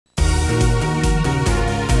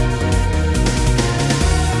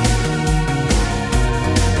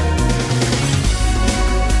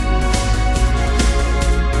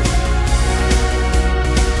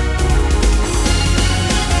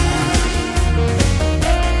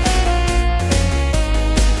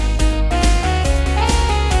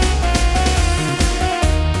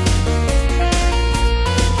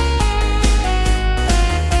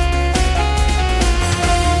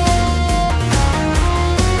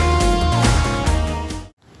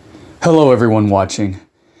Hello everyone watching.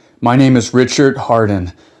 My name is Richard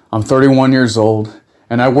Harden. I'm 31 years old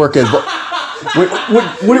and I work at... What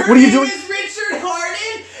are you doing? Your name is Richard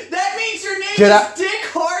Harden? That means your name Get out. is Dick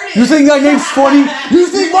Harden. You think that name's funny? You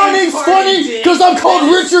think my name's funny? Because I'm called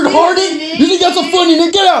Richard Harden? You think that's a funny name?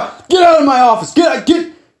 Get out! Get out of my office! Get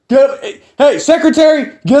Hey,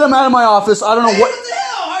 secretary, get him out of my office. I don't know what... What the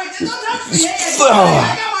hell? All right, don't touch me. Hey,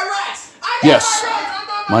 I got my rights. Yes,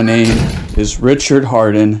 my name is Richard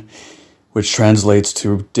Harden, which translates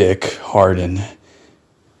to Dick Harden.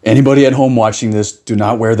 Anybody at home watching this, do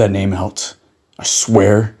not wear that name out. I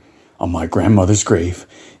swear on my grandmother's grave,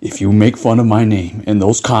 if you make fun of my name in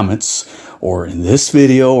those comments or in this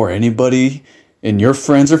video or anybody in your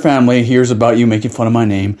friends or family hears about you making fun of my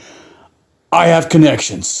name, I have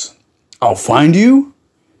connections. I'll find you,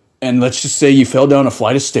 and let's just say you fell down a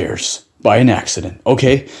flight of stairs by an accident,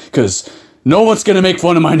 okay? Because no one's going to make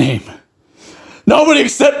fun of my name. Nobody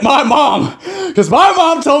except my mom. Because my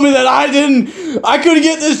mom told me that I couldn't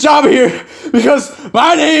get this job here because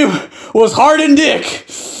my name was Harden Dick.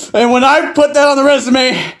 And when I put that on the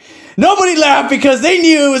resume, nobody laughed because they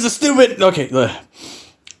knew it was a stupid... Okay,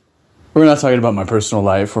 we're not talking about my personal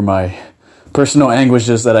life or my personal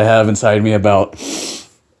anguishes that I have inside me about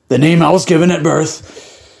the name I was given at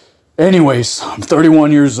birth. Anyways, I'm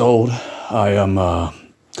 31 years old. I'm a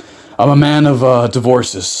man of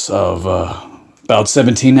divorces, of about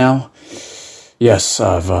 17 now. Yes,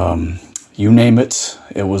 I've, you name it.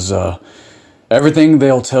 It was everything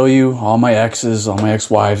they'll tell you. All my exes, all my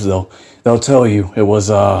ex-wives, they'll tell you. It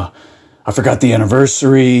was, I forgot the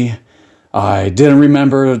anniversary. I didn't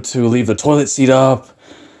remember to leave the toilet seat up.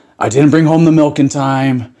 I didn't bring home the milk in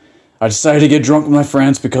time. I decided to get drunk with my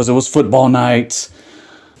friends because it was football night.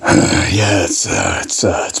 Yeah,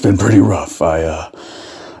 it's been pretty rough.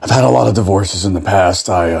 I've had a lot of divorces in the past.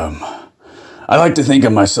 I like to think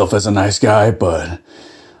of myself as a nice guy, but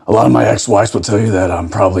a lot of my ex-wives will tell you that I'm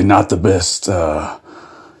probably not the best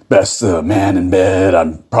man in bed.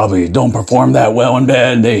 I probably don't perform that well in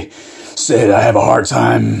bed. They said I have a hard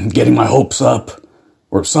time getting my hopes up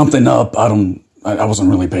or something up. I wasn't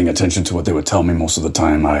really paying attention to what they would tell me most of the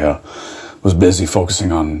time. I was busy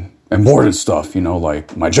focusing on important stuff, you know,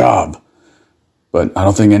 like my job. But I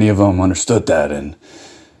don't think any of them understood that. And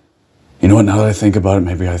you know what, now that I think about it,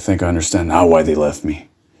 maybe I think I understand now why they left me.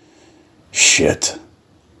 Shit.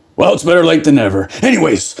 Well, it's better late than never.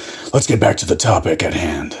 Anyways, let's get back to the topic at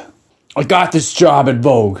hand. I got this job at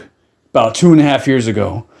Vogue about 2.5 years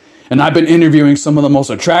ago. And I've been interviewing some of the most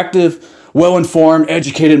attractive, well-informed,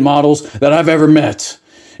 educated models that I've ever met,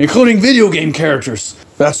 including video game characters.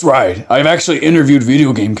 That's right, I've actually interviewed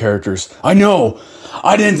video game characters. I know,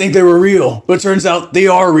 I didn't think they were real, but it turns out they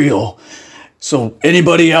are real. So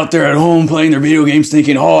anybody out there at home playing their video games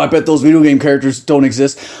thinking, oh, I bet those video game characters don't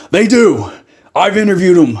exist. They do. I've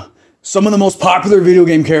interviewed them. Some of the most popular video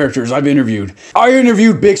game characters I've interviewed. I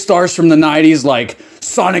interviewed big stars from the 90s like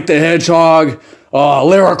Sonic the Hedgehog,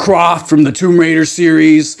 Lara Croft from the Tomb Raider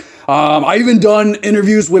series. I even done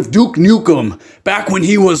interviews with Duke Nukem back when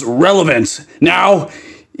he was relevant. Now,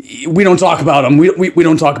 we don't talk about him. We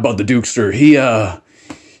don't talk about the Dukester.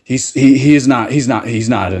 He's not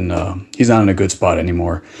in a good spot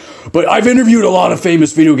anymore. But I've interviewed a lot of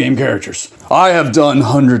famous video game characters. I have done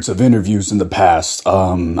hundreds of interviews in the past.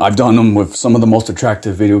 I've done them with some of the most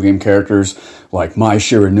attractive video game characters, like Mai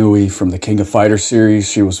Shiranui from the King of Fighters series.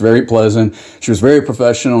 She was very pleasant. She was very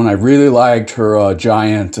professional, and I really liked her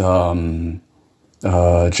giant. Forgot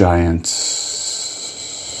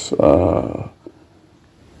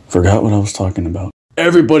what I was talking about.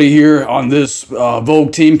 Everybody here on this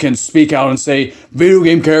Vogue team can speak out and say video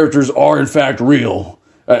game characters are in fact real.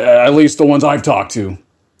 At least the ones I've talked to.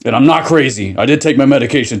 And I'm not crazy. I did take my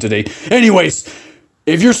medication today. Anyways,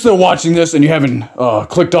 if you're still watching this and you haven't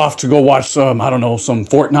clicked off to go watch some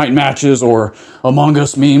Fortnite matches or Among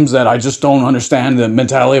Us memes that I just don't understand the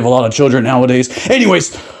mentality of a lot of children nowadays.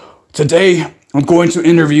 Anyways, today I'm going to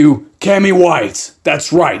interview Cammy White.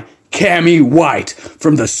 That's right. Cammy White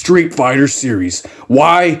from the Street Fighter series.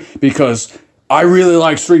 Why? Because I really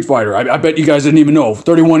like Street Fighter. I bet you guys didn't even know.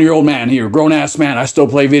 31-year-old man here, grown-ass man, I still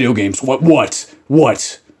play video games. What?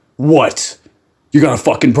 You got a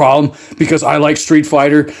fucking problem? Because I like Street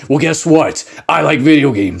Fighter? Well, guess what? I like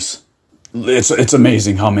video games. It's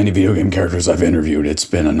amazing how many video game characters I've interviewed. It's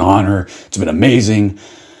been an honor. It's been amazing.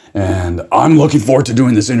 And I'm looking forward to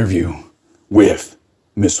doing this interview with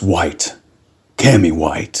Miss White. Cammy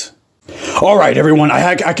White. All right, everyone,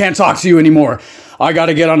 I can't talk to you anymore. I got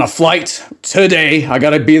to get on a flight today. I got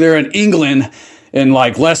to be there in England in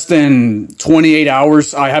like less than 28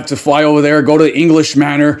 hours. I have to fly over there, go to the English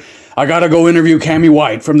Manor. I gotta go interview Cammy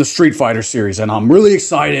White from the Street Fighter series, and I'm really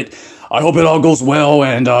excited. I hope it all goes well,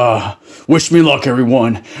 and wish me luck,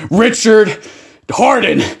 everyone. Richard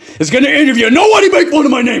Harden is gonna interview. Nobody make fun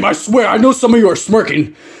of my name, I swear. I know some of you are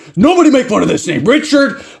smirking. Nobody make fun of this name.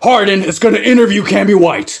 Richard Harden is gonna interview Cammy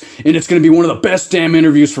White, and it's gonna be one of the best damn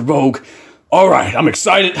interviews for Vogue. All right, I'm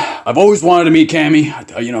excited. I've always wanted to meet Cammy.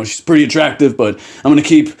 You know, she's pretty attractive, but I'm gonna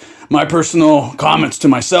keep my personal comments to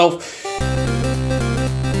myself.